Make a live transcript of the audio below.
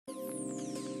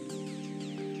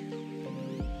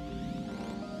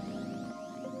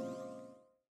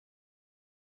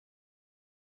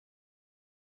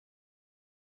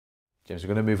James,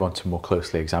 we're going to move on to more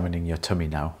closely examining your tummy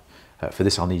now. For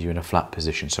this I'll need you in a flat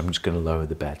position, so I'm just going to lower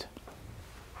the bed.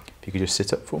 If you could just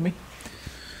sit up for me.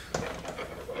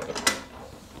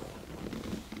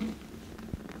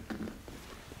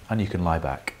 And you can lie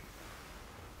back.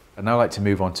 I'd now like to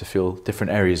move on to feel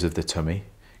different areas of the tummy.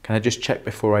 Can I just check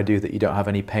before I do that you don't have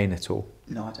any pain at all?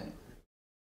 No, I don't.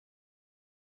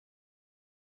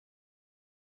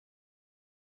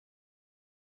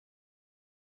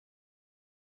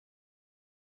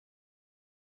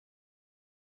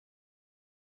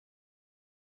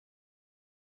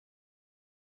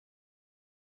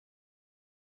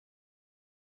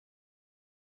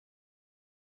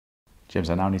 James,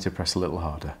 I now need to press a little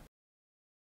harder.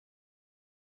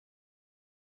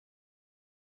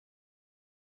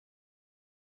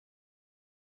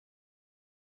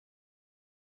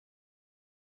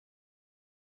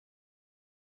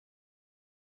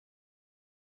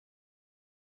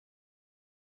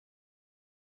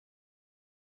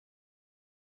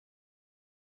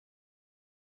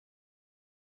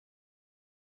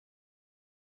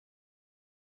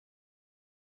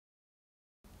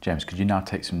 James, could you now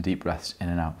take some deep breaths in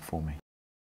and out for me?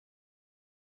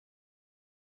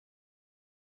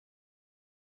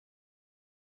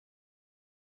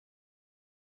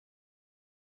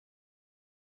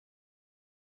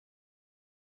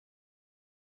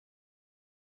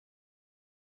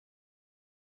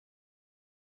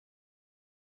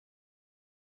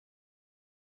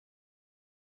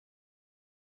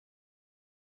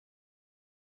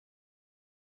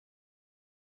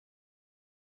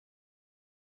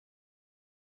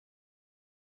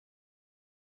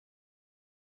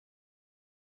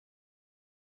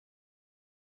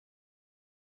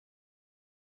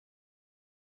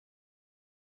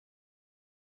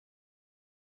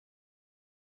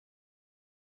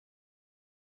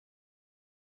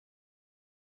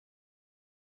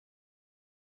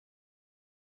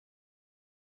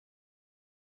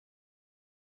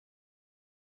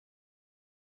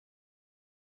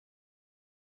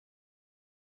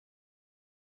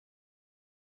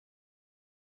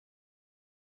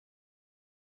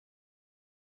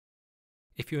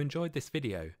 If you enjoyed this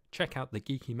video, check out the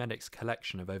Geeky Medics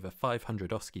collection of over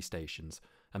 500 OSCE stations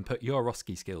and put your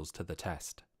OSCE skills to the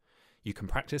test. You can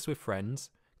practice with friends,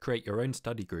 create your own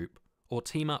study group, or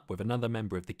team up with another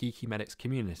member of the Geeky Medics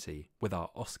community with our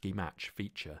OSCE Match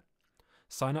feature.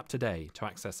 Sign up today to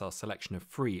access our selection of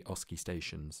free OSCE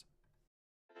stations.